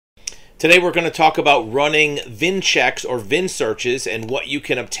Today we're going to talk about running VIN checks or VIN searches and what you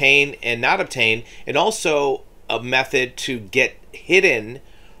can obtain and not obtain, and also a method to get hidden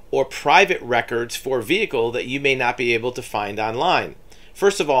or private records for a vehicle that you may not be able to find online.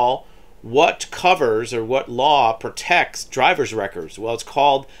 First of all, what covers or what law protects driver's records? Well, it's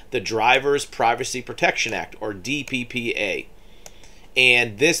called the Driver's Privacy Protection Act, or DPPA.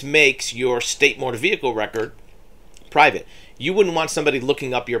 And this makes your state motor vehicle record private. You wouldn't want somebody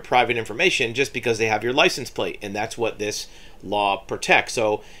looking up your private information just because they have your license plate, and that's what this law protects.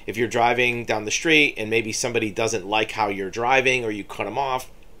 So if you're driving down the street and maybe somebody doesn't like how you're driving, or you cut them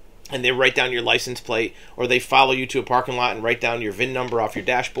off and they write down your license plate, or they follow you to a parking lot and write down your VIN number off your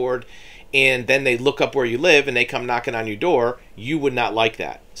dashboard, and then they look up where you live and they come knocking on your door, you would not like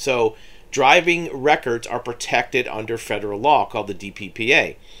that. So driving records are protected under federal law called the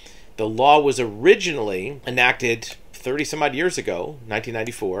DPPA. The law was originally enacted 30 some odd years ago,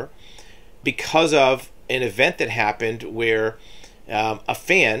 1994, because of an event that happened where a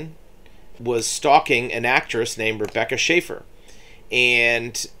fan was stalking an actress named Rebecca Schaefer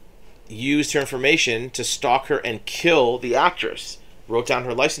and used her information to stalk her and kill the actress, wrote down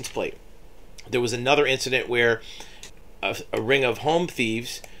her license plate. There was another incident where a ring of home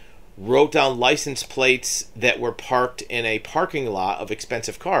thieves wrote down license plates that were parked in a parking lot of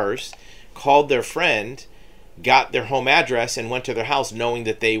expensive cars, called their friend, got their home address, and went to their house knowing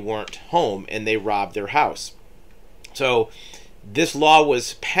that they weren't home, and they robbed their house. So this law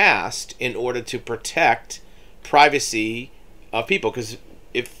was passed in order to protect privacy of people, because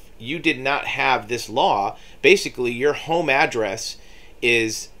if you did not have this law, basically your home address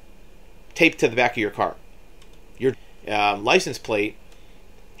is taped to the back of your car. Your license plate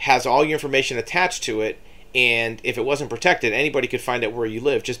has all your information attached to it, and if it wasn't protected, anybody could find out where you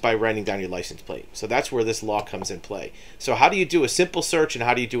live just by writing down your license plate. So that's where this law comes in play. So how do you do a simple search and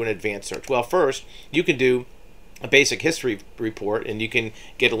how do you do an advanced search? Well, first, you can do a basic history report, and you can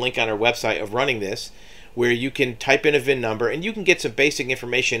get a link on our website of running this, where you can type in a VIN number and you can get some basic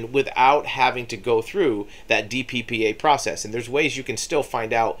information without having to go through that DPPA process. And there's ways you can still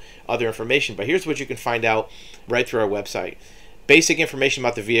find out other information, but here's what you can find out right through our website. Basic information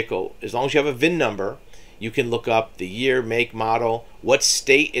about the vehicle. As long as you have a VIN number, you can look up the year, make, model, what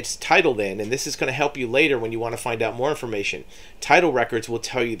state it's titled in, and this is going to help you later when you want to find out more information. Title records will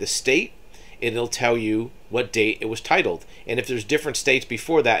tell you the state, and it'll tell you what date it was titled. And if there's different states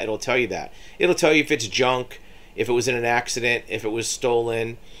before that, it'll tell you that. It'll tell you if it's junk, if it was in an accident, if it was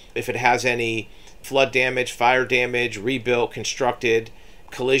stolen, if it has any flood damage, fire damage, rebuilt, constructed,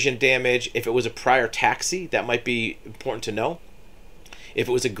 collision damage, if it was a prior taxi, that might be important to know. If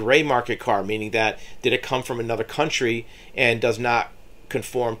it was a gray market car, meaning that did it come from another country and does not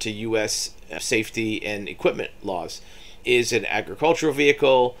conform to U.S. safety and equipment laws. Is it an agricultural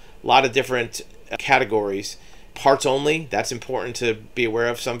vehicle? A lot of different categories. Parts only, that's important to be aware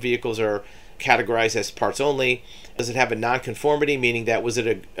of. Some vehicles are categorized as parts only. Does it have a non-conformity, meaning that was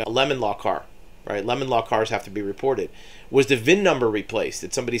it a lemon law car? Right, lemon law cars have to be reported. Was the VIN number replaced?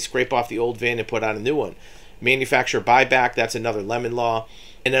 Did somebody scrape off the old VIN and put on a new one? Manufacturer buyback, that's another lemon law.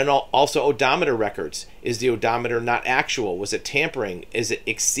 And then also odometer records. Is the odometer not actual? Was it tampering? Is it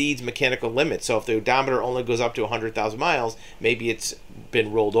exceeds mechanical limits? So if the odometer only goes up to 100,000 miles, maybe it's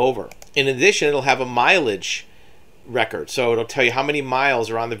been rolled over. In addition, it'll have a mileage record. So it'll tell you how many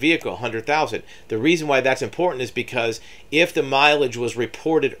miles are on the vehicle, 100,000. The reason why that's important is because if the mileage was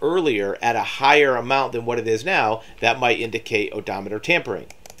reported earlier at a higher amount than what it is now, that might indicate odometer tampering.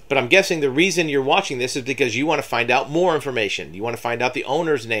 But I'm guessing the reason you're watching this is because you want to find out more information. You want to find out the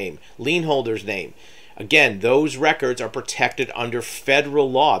owner's name, lien holder's name. Again, those records are protected under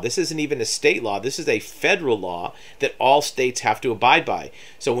federal law. This isn't even a state law. This is a federal law that all states have to abide by.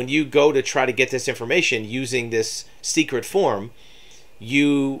 So when you go to try to get this information using this secret form,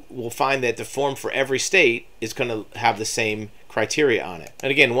 you will find that the form for every state is going to have the same criteria on it.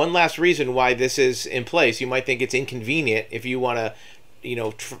 And again, one last reason why this is in place, you might think it's inconvenient if you want to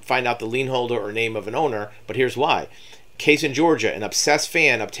find out the lien holder or name of an owner, but here's why. Case in Georgia, an obsessed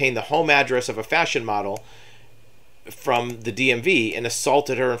fan obtained the home address of a fashion model from the DMV and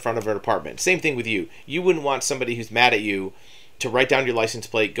assaulted her in front of her apartment. Same thing with you. You wouldn't want somebody who's mad at you to write down your license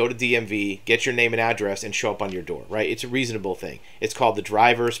plate, go to DMV, get your name and address, and show up on your door, right? It's a reasonable thing. It's called the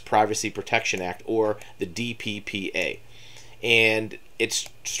Driver's Privacy Protection Act, or the DPPA. And it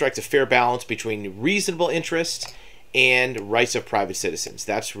strikes a fair balance between reasonable interest and rights of private citizens.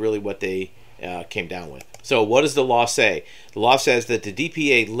 That's really what they came down with. So what does the law say? The law says that the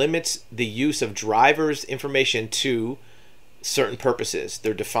DPA limits the use of drivers' information to certain purposes.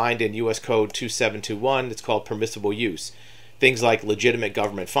 They're defined in U.S. Code 2721. It's called permissible use. Things like legitimate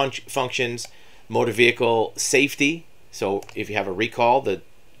government functions, motor vehicle safety. So if you have a recall, the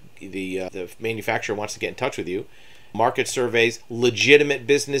manufacturer wants to get in touch with you. Market surveys, legitimate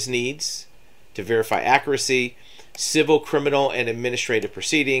business needs to verify accuracy, civil, criminal, and administrative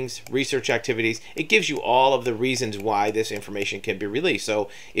proceedings, research activities. It gives you all of the reasons why this information can be released. So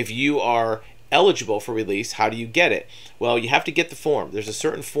if you are eligible for release, how do you get it? Well, you have to get the form. There's a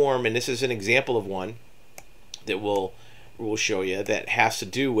certain form, and this is an example of one that we'll show you, that has to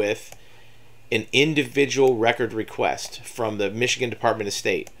do with an individual record request from the Michigan Department of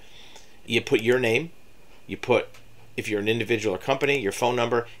State. You put your name, you put, if you're an individual or company, your phone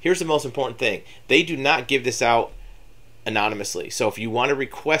number. Here's the most important thing. They do not give this out anonymously. So if you want to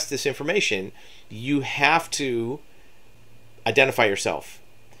request this information, you have to identify yourself.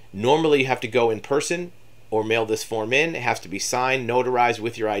 Normally you have to go in person or mail this form in. It has to be signed, notarized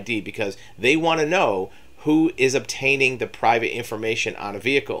with your ID, because they want to know who is obtaining the private information on a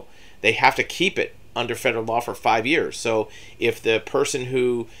vehicle. They have to keep it under federal law for 5 years. So if the person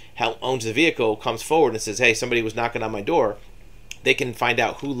who owns the vehicle comes forward and says, hey, somebody was knocking on my door, they can find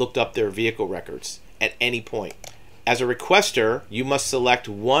out who looked up their vehicle records at any point. As a requester, you must select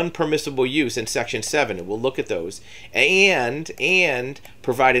one permissible use in Section 7, and we'll look at those, and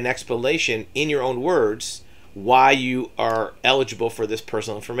provide an explanation in your own words why you are eligible for this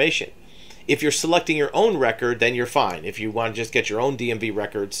personal information. If you're selecting your own record, then you're fine. If you want to just get your own DMV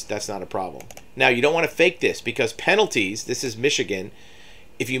records, that's not a problem. Now, you don't want to fake this, because penalties, this is Michigan,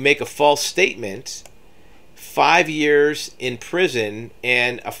 if you make a false statement, 5 years in prison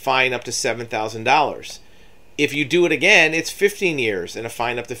and a fine up to $7,000. If you do it again, it's 15 years and a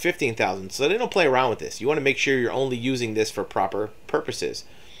fine up to $15,000. So they don't play around with this. You want to make sure you're only using this for proper purposes.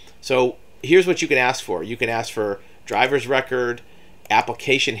 So here's what you can ask for. You can ask for driver's record,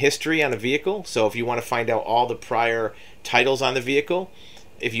 application history on a vehicle. So if you want to find out all the prior titles on the vehicle,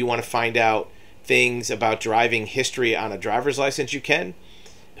 if you want to find out things about driving history on a driver's license, you can.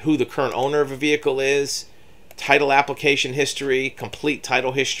 Who the current owner of a vehicle is, title application history, complete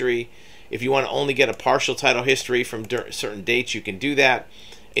title history. If you want to only get a partial title history from certain dates, you can do that.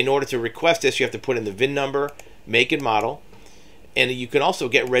 In order to request this, you have to put in the VIN number, make and model, and you can also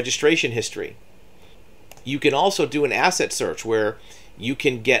get registration history. You can also do an asset search where you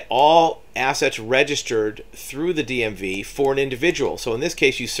can get all assets registered through the DMV for an individual. So in this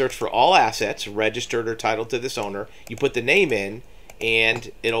case, you search for all assets registered or titled to this owner. You put the name in,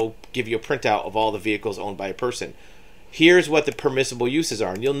 and it'll give you a printout of all the vehicles owned by a person. Here's what the permissible uses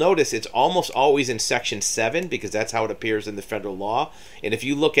are. And you'll notice it's almost always in Section 7, because that's how it appears in the federal law. And if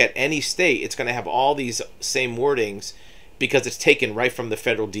you look at any state, it's going to have all these same wordings because it's taken right from the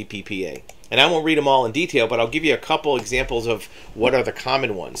federal DPPA. And I won't read them all in detail, but I'll give you a couple examples of what are the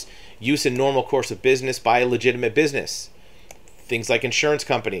common ones. Use in normal course of business by a legitimate business. Things like insurance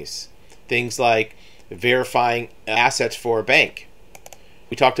companies. Things like verifying assets for a bank.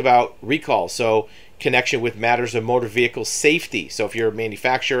 We talked about recall. So connection with matters of motor vehicle safety. So if you're a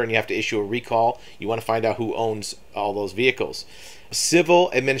manufacturer and you have to issue a recall, you want to find out who owns all those vehicles.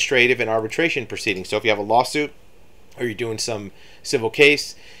 Civil, administrative, and arbitration proceedings. So if you have a lawsuit or you're doing some civil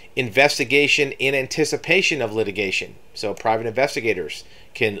case, investigation in anticipation of litigation. So private investigators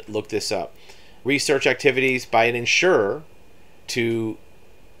can look this up. Research activities by an insurer to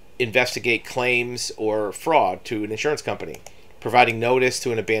investigate claims or fraud to an insurance company. Providing notice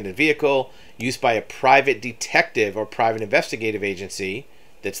to an abandoned vehicle, used by a private detective or private investigative agency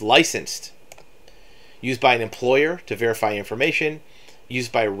that's licensed. Used by an employer to verify information.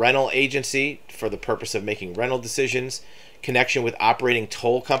 Used by a rental agency for the purpose of making rental decisions. Connection with operating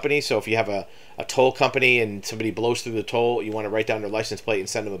toll companies. So if you have a toll company and somebody blows through the toll, you want to write down their license plate and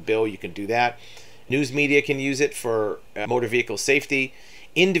send them a bill, you can do that. News media can use it for motor vehicle safety.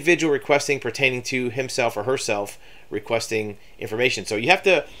 Individual requesting pertaining to himself or herself requesting information. So you have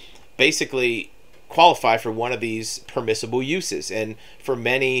to basically qualify for one of these permissible uses. And for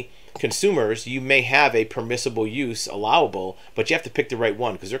many consumers, you may have a permissible use allowable, but you have to pick the right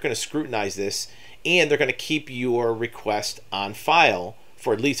one, because they're going to scrutinize this and they're going to keep your request on file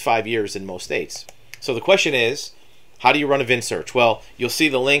for at least 5 years in most states. So the question is, how do you run a VIN search? Well, you'll see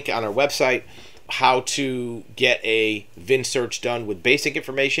the link on our website, how to get a VIN search done with basic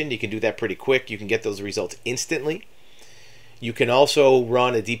information. You can do that pretty quick. You can get those results instantly. You can also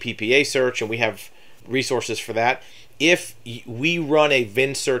run a DPPA search, and we have resources for that. If we run a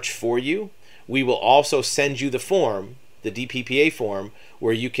VIN search for you, we will also send you the form, the DPPA form,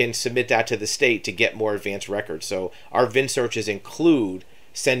 where you can submit that to the state to get more advanced records. So our VIN searches include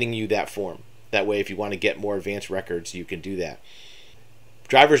sending you that form. That way, if you want to get more advanced records, you can do that.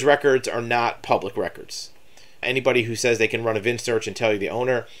 Driver's records are not public records. Anybody who says they can run a VIN search and tell you the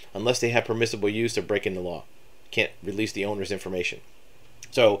owner, unless they have permissible use, they're breaking the law. Can't release the owner's information.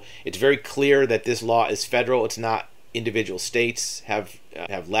 So it's very clear that this law is federal. It's not individual states have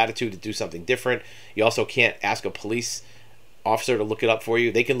latitude to do something different. You also can't ask a police officer to look it up for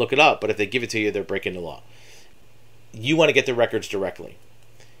you. They can look it up, but if they give it to you, they're breaking the law. You want to get the records directly.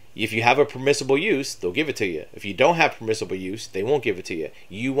 If you have a permissible use, they'll give it to you. If you don't have permissible use, they won't give it to you.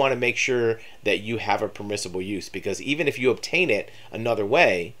 You want to make sure that you have a permissible use, because even if you obtain it another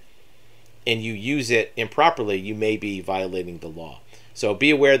way and you use it improperly, you may be violating the law. So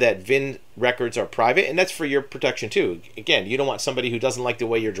be aware that VIN records are private, and that's for your protection too. Again, you don't want somebody who doesn't like the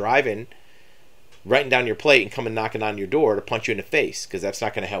way you're driving writing down your plate and coming knocking on your door to punch you in the face, because that's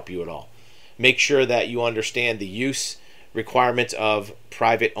not going to help you at all. Make sure that you understand the use requirements of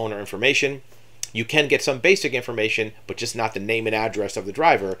private owner information. You can get some basic information, but just not the name and address of the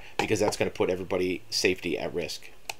driver, because that's going to put everybody's safety at risk.